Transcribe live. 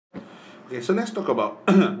Okay, so let's talk about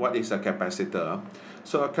what is a capacitor.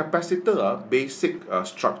 So a capacitor, basic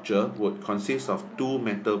structure would consist of two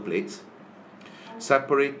metal plates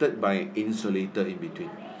separated by insulator in between.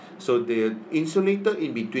 So the insulator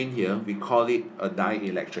in between here, we call it a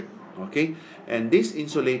dielectric. Okay, and this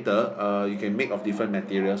insulator you can make of different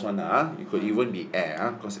materials. It could even be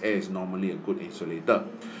air, because air is normally a good insulator.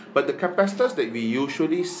 But the capacitors that we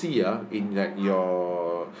usually see in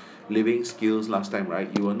your living skills last time, right,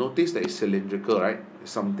 you will notice that it's cylindrical, right?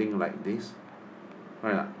 Something like this,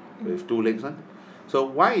 right? With two legs. So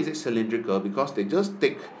why is it cylindrical? Because they just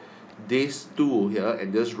take this two here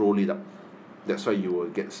and just roll it up. That's why you will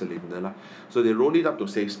get cylinder. So they roll it up to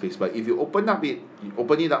save space. But if you open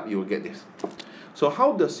it up, you will get this. So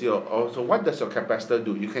what does your capacitor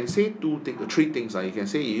do? You can say three things. You can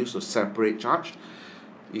say you use to separate charge,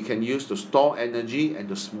 you can use to store energy, and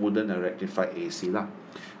to smoothen and rectify AC.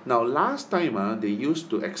 Now last time they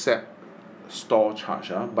used to accept store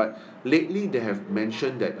charge, but lately they have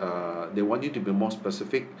mentioned that they want you to be more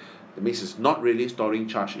specific. That means it's not really storing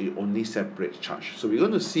charge, it only separates charge. So we're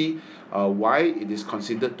going to see why it is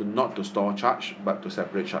considered not to store charge but to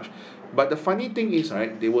separate charge. But the funny thing is,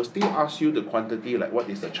 right, they will still ask you the quantity, like what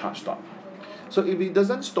is the charge stored. So if it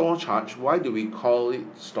doesn't store charge, why do we call it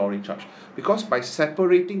storing charge? Because by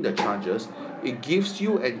separating the charges, it gives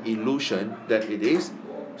you an illusion that it is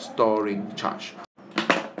storing charge.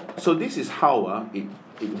 So this is how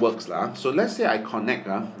it works. So let's say I connect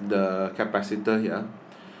the capacitor here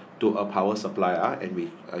to a power supply,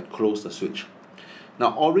 and I close the switch.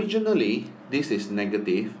 Now originally this is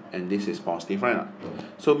negative and this is positive, right?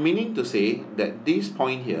 So meaning to say that this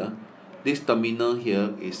point here, this terminal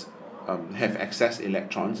here is have excess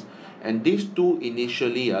electrons, and these two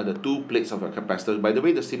initially the two plates of a capacitor. By the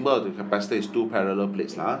way, the symbol of the capacitor is two parallel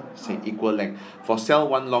plates, same equal length. For cell,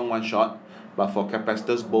 one long, one short, but for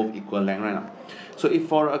capacitors both equal length, right? So if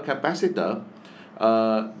for a capacitor,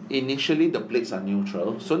 initially the plates are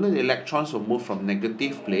neutral, so then the electrons will move from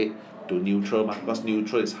negative plate to neutral, because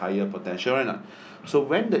neutral is higher potential, right? So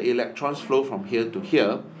when the electrons flow from here to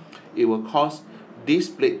here, it will cause this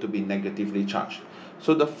plate to be negatively charged.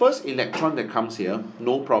 So the first electron that comes here,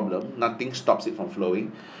 no problem, nothing stops it from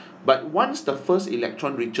flowing. But once the first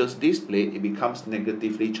electron reaches this plate, it becomes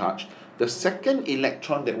negatively charged. The second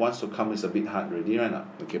electron that wants to come is a bit hard already, right?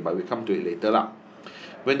 Okay, but we come to it later.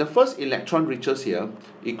 When the first electron reaches here,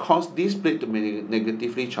 it causes this plate to be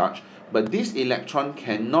negatively charged, but this electron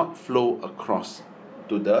cannot flow across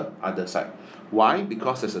to the other side. Why?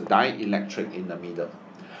 Because there's a dielectric in the middle.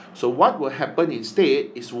 So what will happen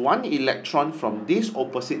instead is one electron from this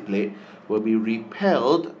opposite plate will be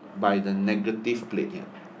repelled by the negative plate here.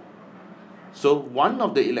 So one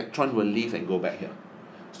of the electron will leave and go back here.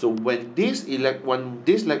 So when this electron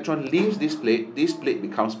leaves this plate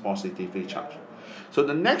becomes positively charged. So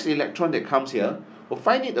the next electron that comes here will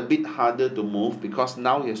find it a bit harder to move, because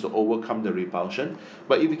now he has to overcome the repulsion.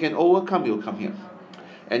 But if he can overcome, he will come here.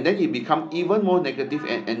 And then it becomes even more negative,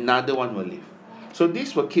 and another one will leave. So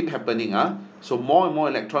this will keep happening. So more and more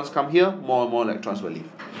electrons come here, more and more electrons will leave.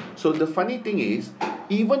 So the funny thing is,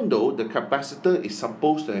 even though the capacitor is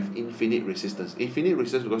supposed to have infinite resistance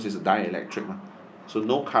because it's a dielectric, so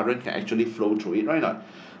no current can actually flow through it, right?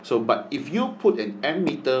 So but if you put an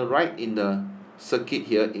ammeter right in the circuit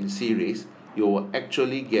here in series, you will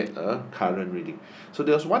actually get a current reading. So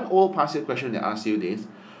there was one old past year question that asked you this: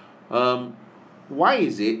 why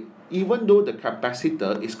is it, even though the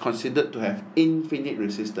capacitor is considered to have infinite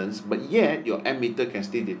resistance, but yet your ammeter can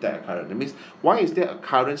still detect a current? That means, why is there a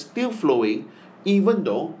current still flowing even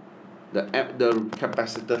though the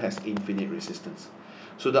capacitor has infinite resistance?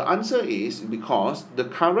 So the answer is because the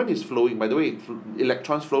current is flowing. By the way,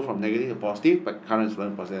 electrons flow from negative to positive, but current is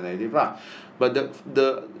flowing from positive to negative. But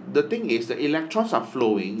the thing is, the electrons are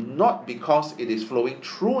flowing not because it is flowing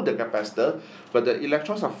through the capacitor, but the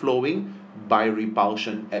electrons are flowing by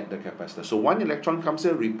repulsion at the capacitor. So one electron comes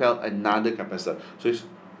here, repel another capacitor. So it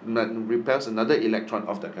repels another electron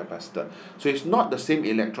of the capacitor. So it's not the same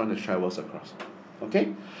electron that travels across.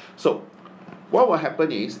 Okay? So what will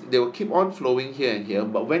happen is, they will keep on flowing here and here,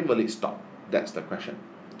 but when will it stop? That's the question.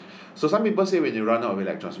 So some people say when you run out of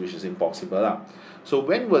electrons, which is impossible. So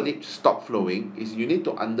when will it stop flowing is, you need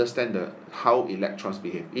to understand how electrons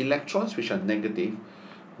behave. Electrons which are negative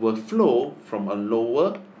will flow from a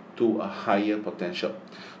lower to a higher potential.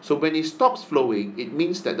 So when it stops flowing, it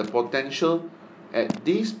means that the potential at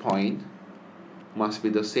this point must be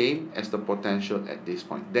the same as the potential at this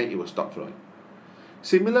point. Then it will stop flowing.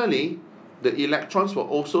 Similarly, the electrons will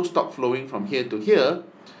also stop flowing from here to here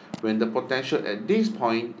when the potential at this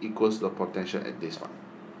point equals the potential at this point.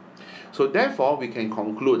 So therefore, we can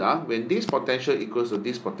conclude when this potential equals to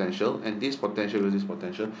this potential and this potential equals this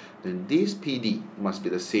potential, then this PD must be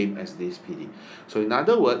the same as this PD. So in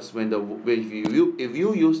other words, if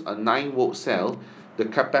you use a 9 volt cell, the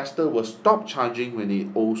capacitor will stop charging when it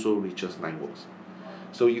also reaches 9 volts.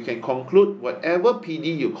 So you can conclude whatever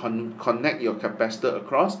PD you connect your capacitor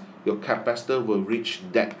across, your capacitor will reach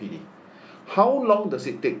that PD. How long does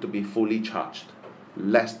it take to be fully charged?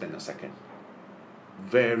 Less than a second.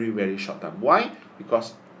 Very, very short time. Why?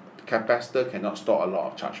 Because the capacitor cannot store a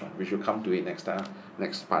lot of charge, which will come to it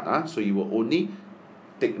next part. So you will only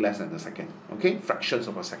take less than a second. Okay, fractions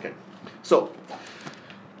of a second. So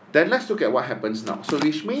then let's look at what happens now. So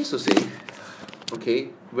which means to say, okay,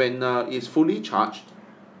 when it's fully charged,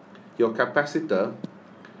 your capacitor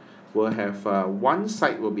will have one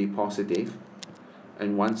side will be positive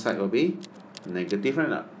and one side will be negative,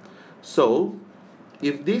 right? So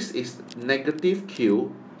if this is negative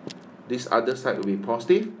Q, this other side will be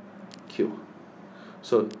positive Q.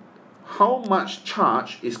 So how much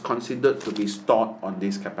charge is considered to be stored on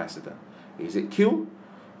this capacitor? Is it Q?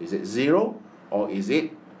 Is it 0? Or is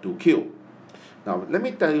it 2Q? Now let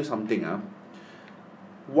me tell you something.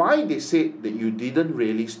 Why they said that you didn't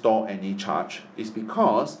really store any charge is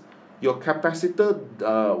because your capacitor,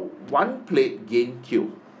 one plate gained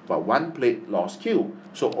Q, but one plate lost Q.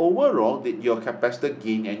 So overall, did your capacitor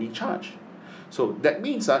gain any charge? So that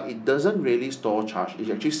means it doesn't really store charge. It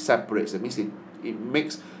actually separates. That means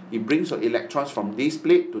it brings your electrons from this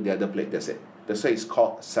plate to the other plate. That's it. That's why it's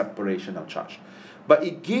called separation of charge. But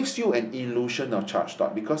it gives you an illusion of charge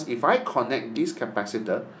stored, because if I connect this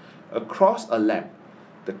capacitor across a lamp,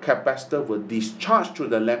 the capacitor will discharge through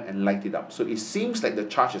the lamp and light it up. So it seems like the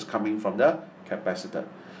charge is coming from the capacitor.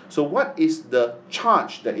 So what is the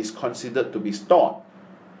charge that is considered to be stored?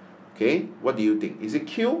 Okay, what do you think? Is it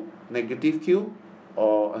Q, negative Q,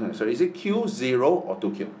 or is it Q 0 or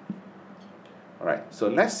 2Q? Alright, so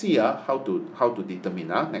let's see how to determine.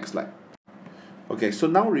 Next slide. Okay, so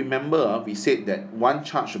now remember we said that one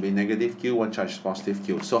charge should be negative Q, one charge is positive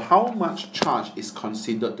Q. So how much charge is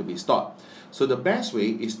considered to be stored? So the best way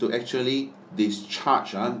is to actually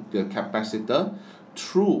discharge the capacitor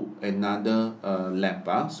through another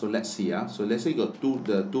lamp. So let's see. So let's say you got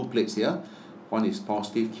the two plates here. One is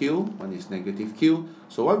positive Q, one is negative Q.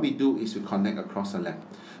 So what we do is we connect across the lamp.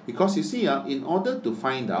 Because you see, in order to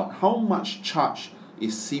find out how much charge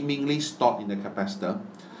is seemingly stored in the capacitor,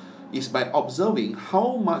 is by observing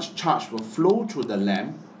how much charge will flow through the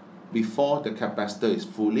lamp before the capacitor is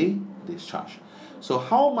fully discharged. So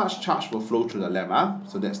how much charge will flow through the lamp?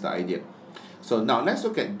 So that's the idea. So now let's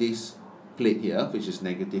look at this plate here, which is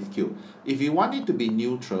negative Q. If you want it to be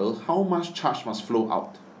neutral, how much charge must flow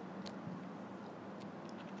out?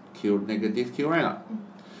 Q, negative Q, right?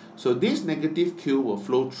 So this negative Q will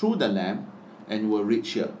flow through the lamp and will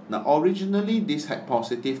reach here. Now originally this had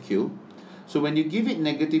positive Q. So when you give it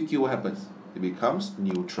negative Q, what happens? It becomes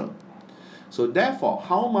neutral. So therefore,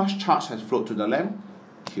 how much charge has flowed to the lamp?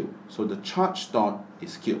 Q. So the charge stored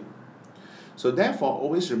is Q. So therefore,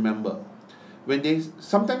 always remember,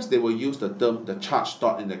 sometimes they will use the term the charge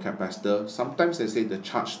stored in the capacitor. Sometimes they say the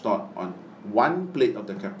charge stored on one plate of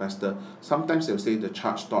the capacitor. Sometimes they'll say the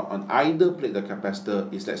charge stored on either plate of the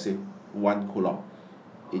capacitor is, let's say, 1 coulomb.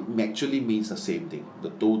 It actually means the same thing. The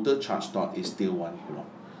total charge stored is still 1 coulomb.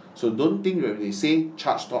 So don't think when they say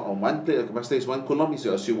charge stored on one plate of the capacitor is 1 coulomb, is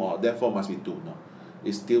you assume, therefore must be 2. No,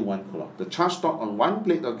 it's still 1 coulomb. The charge stored on one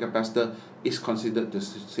plate of the capacitor is considered the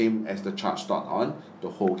same as the charge stored on the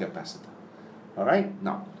whole capacitor. Alright,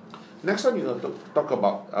 now, next one you're going to talk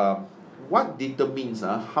about what determines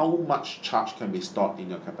how much charge can be stored in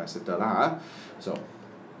your capacitor.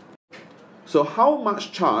 So how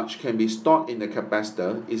much charge can be stored in the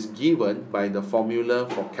capacitor is given by the formula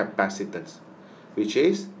for capacitance, which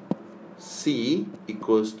is C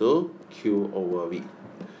equals to Q over V.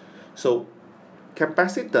 So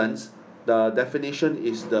capacitance, the definition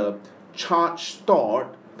is the charge stored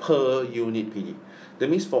per unit PD. That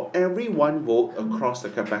means for every 1 volt across the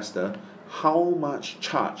capacitor, how much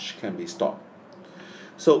charge can be stored.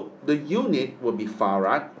 So the unit will be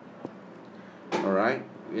farad. Alright,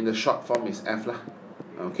 in the short form is F lah.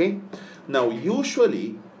 Okay. Now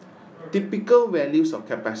usually typical values of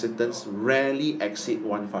capacitance rarely exceed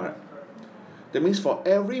 1 farad. That means for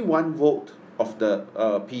every 1 volt of the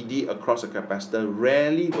PD across a capacitor,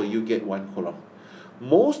 rarely will you get 1 coulomb.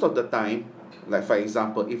 Most of the time, like for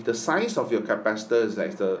example, if the size of your capacitor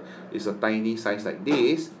is a tiny size like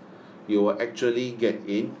this, you will actually get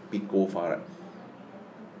in picofarad.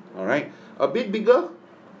 Alright, a bit bigger,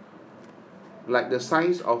 like the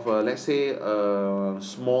size of let's say a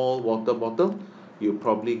small water bottle, you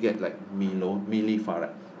probably get like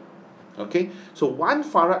millifarad. Okay, so 1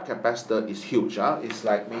 farad capacitor is huge. It's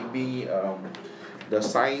like maybe the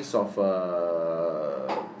size of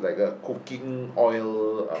like a cooking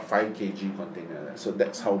oil 5 kg container. So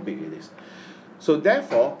that's how big it is. So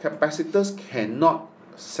therefore, capacitors cannot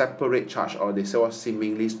separate charge, or they say what,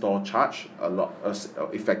 seemingly store charge a lot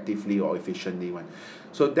effectively or efficiently one.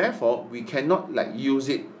 So therefore, we cannot like use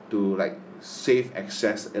it to like save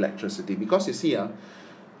excess electricity, because you see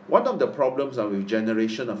one of the problems with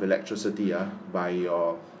generation of electricity by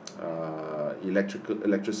your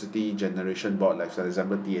electricity generation board, like for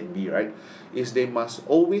example TNB, right, is they must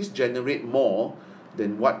always generate more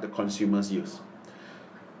than what the consumers use.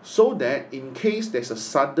 So that in case there's a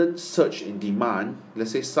sudden surge in demand, let's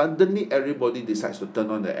say suddenly everybody decides to turn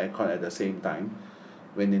on the aircon at the same time,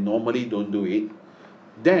 when they normally don't do it,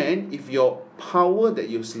 then if your power that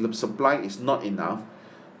you supply is not enough,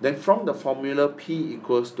 then from the formula P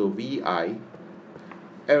equals to VI,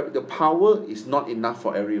 the power is not enough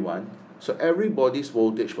for everyone, so everybody's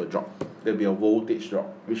voltage will drop. There'll be a voltage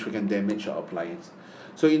drop, which can damage your appliance.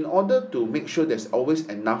 So in order to make sure there's always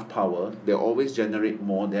enough power, they'll always generate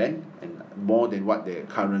more than what they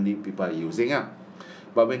currently people are using.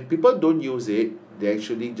 But when people don't use it, they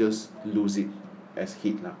actually just lose it as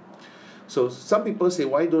heat. So some people say,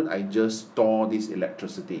 why don't I just store this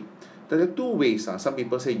electricity? There are two ways. Some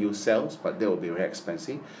people say use cells, but that will be very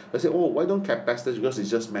expensive. They say, oh, why don't capacitors? Because it's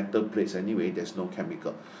just metal plates anyway, there's no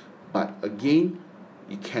chemical. But again,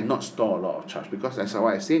 you cannot store a lot of charge, because as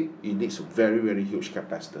I said, it needs very, very huge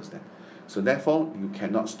capacitors then. So therefore, you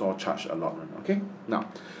cannot store charge a lot. Okay? Now,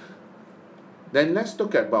 then let's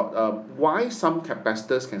look at about why some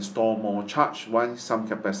capacitors can store more charge, why some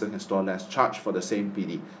capacitors can store less charge for the same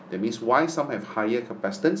PD. That means why some have higher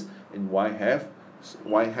capacitance and why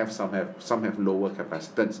some have lower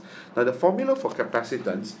capacitance. Now the formula for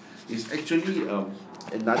capacitance is actually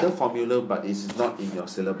another formula, but it's not in your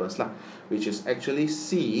syllabus which is actually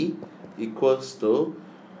C equals to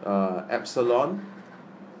epsilon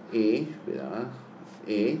A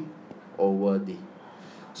over D.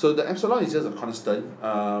 So the epsilon is just a constant,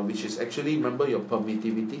 which is actually, remember, your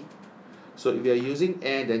permittivity. So if you are using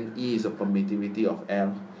air, then E is the permittivity of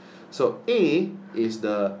L. So A is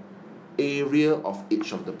the area of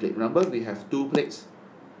each of the plate. Remember, we have 2 plates,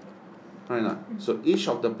 right? So each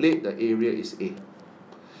of the plate, the area is A,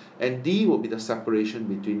 and D will be the separation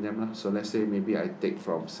between them. So let's say maybe I take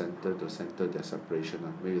from center to center the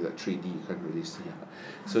separation. Maybe that 3D you can't really see.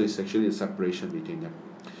 So it's actually the separation between them.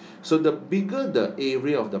 So the bigger the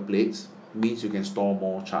area of the plates means you can store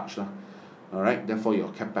more charge. Alright, therefore your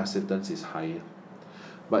capacitance is higher.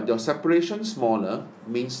 But your separation smaller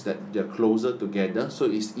means that they're closer together, so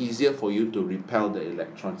it's easier for you to repel the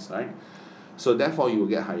electrons, right? So therefore you will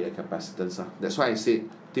get higher capacitance. That's why I said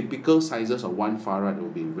typical sizes of 1 farad will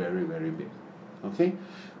be very, very big. Okay,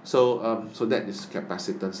 so that is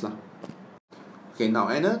capacitance. Okay, now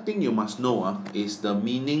another thing you must know is the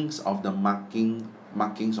meanings of the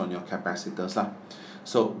markings on your capacitors.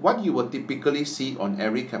 So what you will typically see on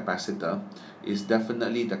every capacitor is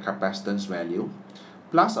definitely the capacitance value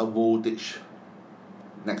plus a voltage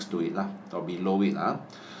next to it or below it.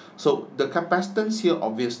 So the capacitance here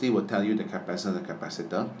obviously will tell you the capacitance of the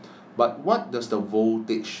capacitor, but what does the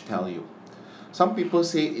voltage tell you? Some people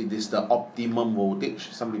say it is the optimum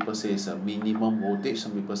voltage, some people say it's a minimum voltage,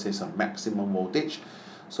 some people say it's a maximum voltage.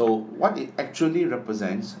 So what it actually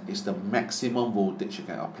represents is the maximum voltage you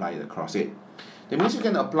can apply across it. That means you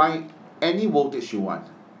can apply any voltage you want,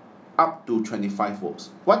 up to 25 volts.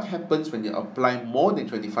 What happens when you apply more than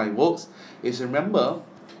 25 volts is, remember,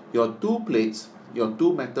 your 2 plates, your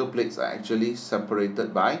 2 metal plates are actually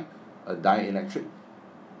separated by a dielectric,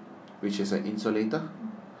 which is an insulator.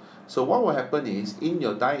 So what will happen is, in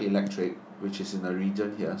your dielectric, which is in a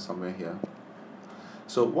region here, somewhere here,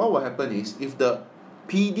 so what will happen is, if the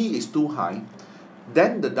PD is too high,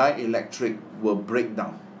 then the dielectric will break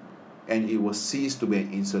down and it will cease to be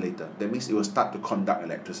an insulator. That means it will start to conduct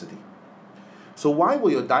electricity. So why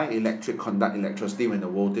will your dielectric conduct electricity when the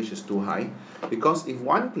voltage is too high? Because if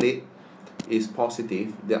one plate is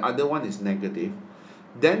positive, the other one is negative,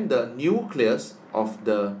 then the nucleus of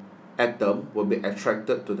the atom will be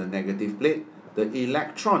attracted to the negative plate. The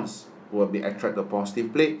electrons will be attracted to the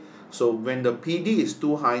positive plate. So when the PD is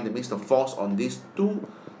too high, that means the force on these 2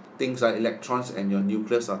 things, are electrons and your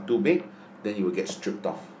nucleus, are too big, then you will get stripped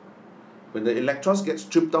off. When the electrons get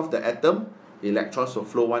stripped off the atom, the electrons will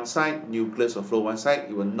flow one side, nucleus will flow one side,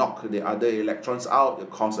 it will knock the other electrons out, it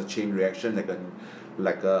will cause a chain reaction like a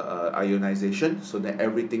like a ionization, so that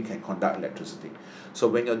everything can conduct electricity. So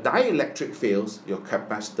when your dielectric fails, your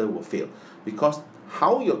capacitor will fail, because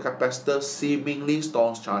how your capacitor seemingly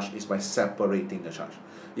stores charge is by separating the charge.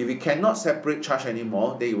 If you cannot separate charge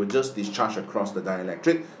anymore, then you will just discharge across the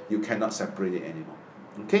dielectric. You cannot separate it anymore.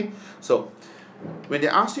 Okay, so when they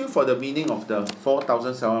ask you for the meaning of the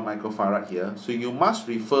 4700 microfarad here, so you must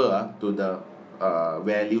refer to the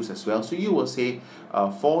values as well. So you will say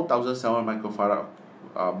 4700 microfarad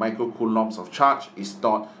microcoulombs of charge is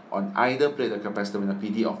stored on either plate of capacitor when a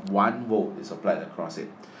PD of 1 volt is applied across it.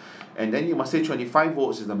 And then you must say 25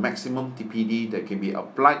 volts is the maximum TPD that can be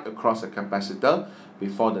applied across a capacitor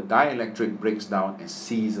before the dielectric breaks down and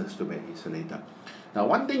ceases to be insulated. Now,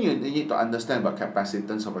 one thing you need to understand about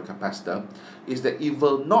capacitance of a capacitor is that it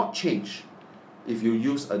will not change if you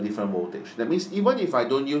use a different voltage. That means even if I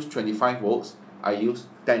don't use 25 volts, I use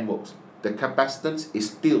 10 volts. The capacitance is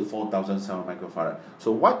still 4700 microfarad.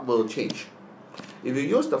 So what will change? If you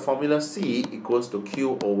use the formula C equals to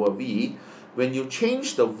Q over V, when you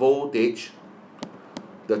change the voltage,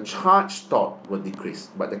 the charge stored will decrease,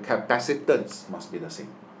 but the capacitance must be the same.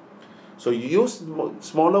 So you use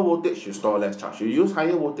smaller voltage, you store less charge. You use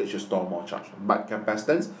higher voltage, you store more charge. But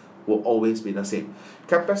capacitance will always be the same.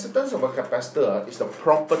 Capacitance of a capacitor is the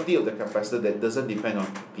property of the capacitor that doesn't depend on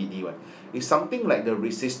PD1. It's something like the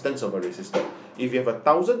resistance of a resistor. If you have a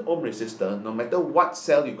 1000 ohm resistor, no matter what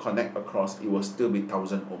cell you connect across, it will still be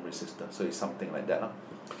 1000 ohm resistor. So it's something like that.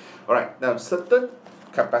 Alright, now certain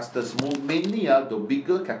capacitors, mainly the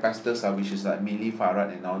bigger capacitors, which is like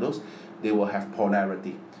millifarad and all those, they will have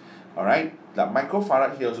polarity. Alright, like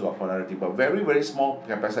microfarad here also got polarity, but very, very small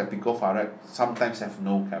capacitor, picofarad, sometimes have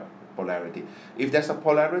no polarity. If there's a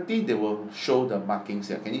polarity, they will show the markings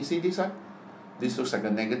here. Can you see this one? This looks like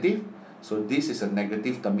a negative. So this is a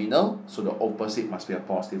negative terminal, so the opposite must be a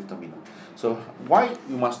positive terminal. So why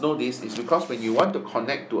you must know this is because when you want to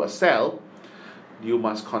connect to a cell, you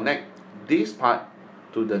must connect this part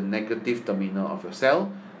to the negative terminal of your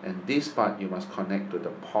cell, and this part you must connect to the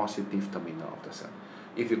positive terminal of the cell.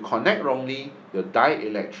 If you connect wrongly, your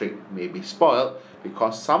dielectric may be spoiled,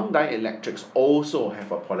 because some dielectrics also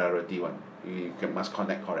have a polarity one. You must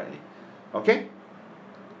connect correctly. Okay?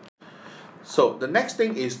 So the next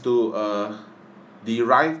thing is to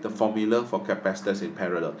derive the formula for capacitors in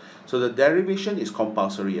parallel. So the derivation is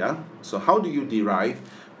compulsory. So how do you derive?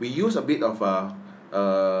 We use a bit of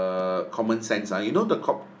common sense. You know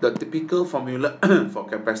the typical formula for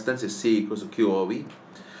capacitance is C equals to Q over V.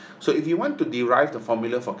 So if you want to derive the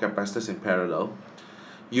formula for capacitors in parallel,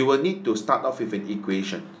 you will need to start off with an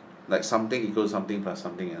equation, like something equals something plus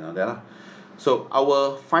something and all that. So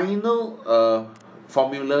our final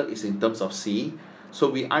formula is in terms of C.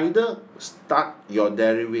 So we either start your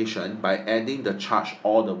derivation by adding the charge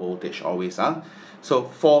or the voltage always. So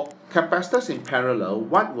for capacitors in parallel,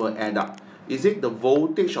 what will add up? Is it the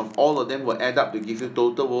voltage of all of them will add up to give you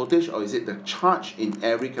total voltage, or is it the charge in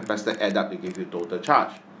every capacitor add up to give you total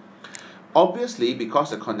charge? Obviously,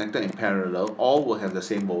 because they're connected in parallel, all will have the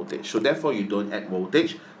same voltage. So therefore, you don't add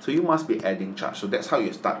voltage. So you must be adding charge. So that's how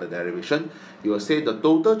you start the derivation. You will say the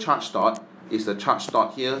total charge stored is the charge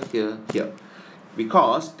stored here, here, here.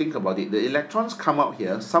 Because, think about it, the electrons come out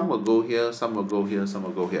here. Some will go here, some will go here, some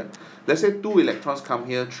will go here. Let's say 2 electrons come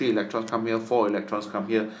here, 3 electrons come here, 4 electrons come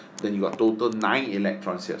here. Then you got total 9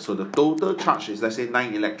 electrons here. So the total charge is, let's say,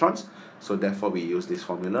 9 electrons. So therefore, we use this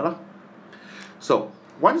formula. So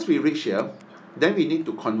once we reach here, then we need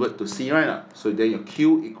to convert to C, right? So then your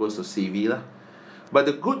Q equals to CV. But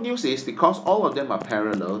the good news is, because all of them are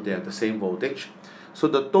parallel, they have the same voltage. So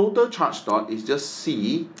the total charge stored is just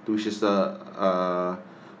C, which is the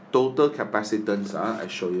total capacitance. I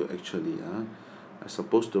show you actually. I'm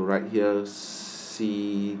supposed to write here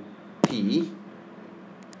CT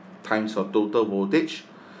times your total voltage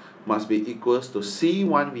must be equals to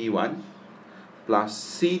C1V1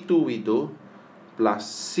 plus C2V2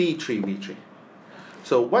 plus C3V3.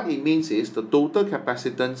 So what it means is the total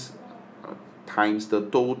capacitance times the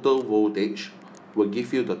total voltage will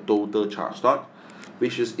give you the total charge stored,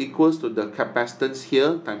 which is equals to the capacitance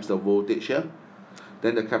here times the voltage here,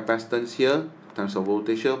 then the capacitance here times the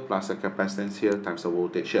voltage here, plus the capacitance here times the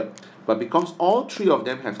voltage here. But because all three of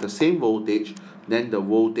them have the same voltage, then the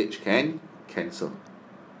voltage can cancel.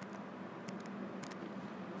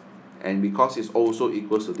 And because it's also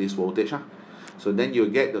equals to this voltage, so then you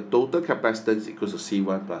get the total capacitance equals to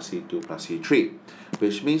C1 plus C2 plus C3,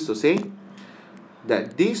 which means to say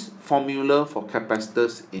that this formula for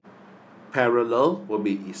capacitors in parallel will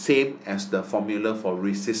be the same as the formula for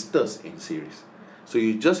resistors in series. So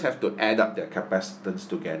you just have to add up their capacitance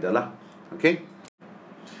together. Okay?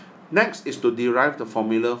 Next is to derive the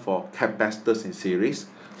formula for capacitors in series.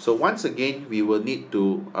 So once again, we will need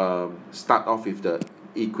to start off with the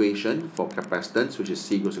equation for capacitance, which is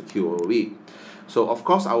C equals to Q over V. So of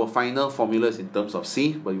course, our final formula is in terms of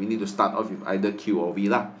C, but we need to start off with either Q or V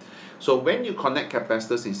lah. So when you connect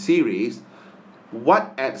capacitors in series,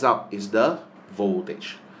 what adds up is the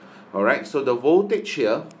voltage. Alright, so the voltage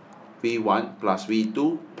here, V1 plus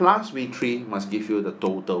V2 plus V3 must give you the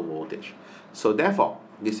total voltage. So therefore,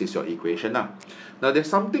 this is your equation now. Now there's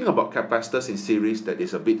something about capacitors in series that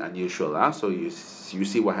is a bit unusual. So you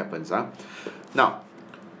see what happens. Now,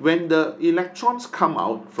 when the electrons come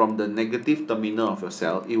out from the negative terminal of your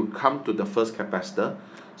cell, it will come to the first capacitor.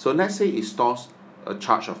 So let's say it stores a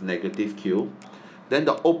charge of negative Q. Then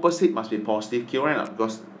the opposite must be positive Q, right?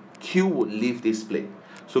 Because Q would leave this plate.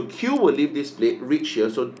 So Q will leave this plate, reach here,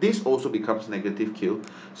 so this also becomes negative Q.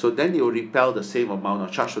 So then it will repel the same amount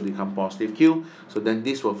of charge, so it becomes positive Q. So then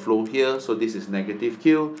this will flow here, so this is negative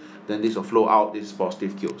Q. Then this will flow out, this is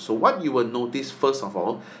positive Q. So what you will notice first of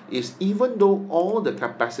all is even though all the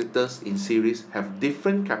capacitors in series have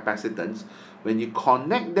different capacitance, when you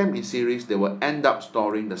connect them in series, they will end up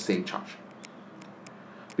storing the same charge.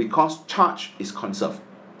 Because charge is conserved.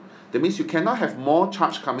 That means you cannot have more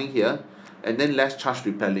charge coming here and then less charge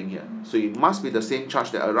repelling here. So it must be the same charge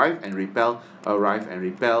that arrive and repel, arrive and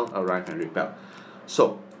repel, arrive and repel.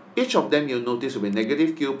 So each of them you'll notice will be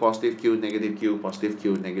negative Q, positive Q, negative Q, positive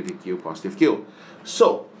Q, negative Q, positive Q.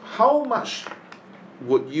 So how much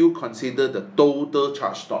would you consider the total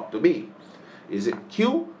charge stored to be? Is it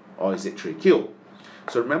Q or is it 3Q?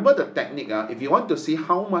 So remember the technique. If you want to see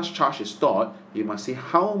how much charge is stored, you must see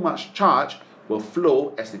how much charge will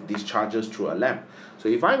flow as it discharges through a lamp. So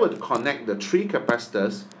if I were to connect the three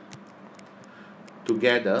capacitors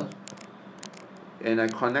together and I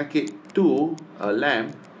connect it to a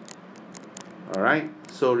lamp, alright,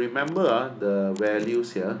 so remember the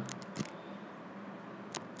values here.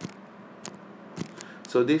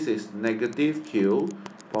 So this is negative Q,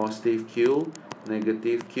 positive Q,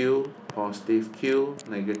 negative Q, positive Q,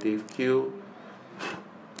 negative Q,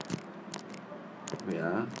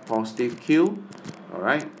 positive Q.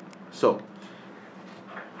 Alright, so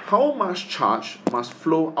how much charge must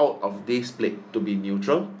flow out of this plate to be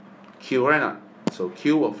neutral? Q, right? So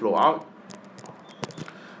Q will flow out.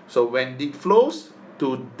 So when it flows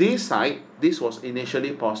to this side, this was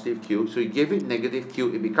initially positive Q, so you give it negative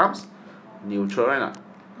Q, it becomes neutral, right?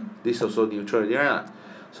 This also neutral, right?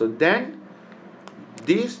 So then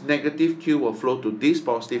this negative Q will flow to this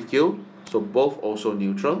positive Q, so both also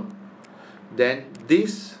neutral. Then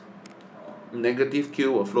this negative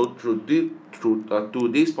Q will flow to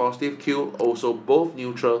this positive Q, also both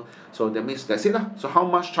neutral. So that means that's it. So how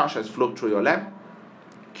much charge has flowed through your lamp?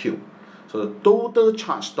 Q. So the total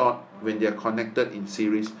charge stored when they are connected in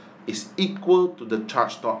series is equal to the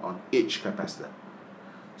charge stored on each capacitor.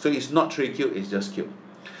 So it's not 3Q, it's just Q.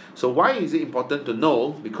 So why is it important to know?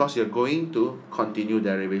 Because you're going to continue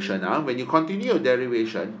derivation. When you continue your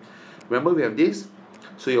derivation, remember we have this.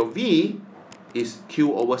 So your V is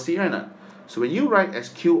Q over C, right? So when you write as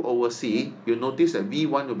Q over C, you'll notice that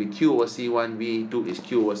V1 will be Q over C1, V2 is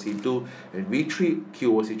Q over C2, and V3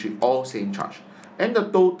 Q over C3, all same charge. And the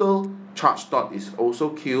total charge stored is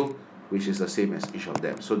also Q, which is the same as each of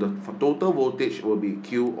them. So the total voltage will be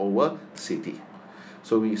Q over CT.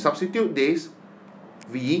 So we substitute this,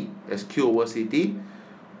 V as Q over CT,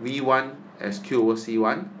 V1 as Q over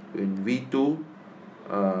C1, and V2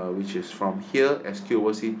 which is from here as Q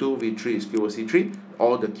over C2, V3 is Q over C3,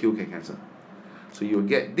 all the Q can cancel. So you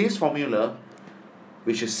get this formula,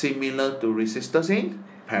 which is similar to resistors in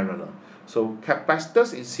parallel. So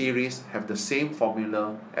capacitors in series have the same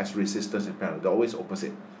formula as resistors in parallel. They're always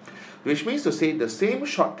opposite. Which means to say the same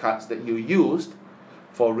shortcuts that you used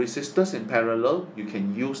for resistors in parallel, you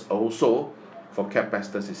can use also for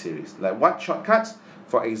capacitors in series. Like what shortcuts?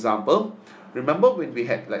 For example, remember when we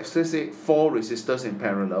had, like, let's say 4 resistors in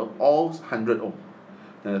parallel, all 100 ohm.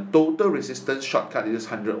 Now the total resistance shortcut is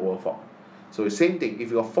 100 over 4. So the same thing,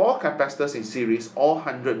 if you have 4 capacitors in series, all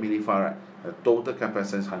 100 millifarad, the total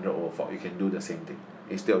capacitance is 100 over 4. You can do the same thing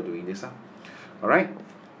instead of doing this. Alright?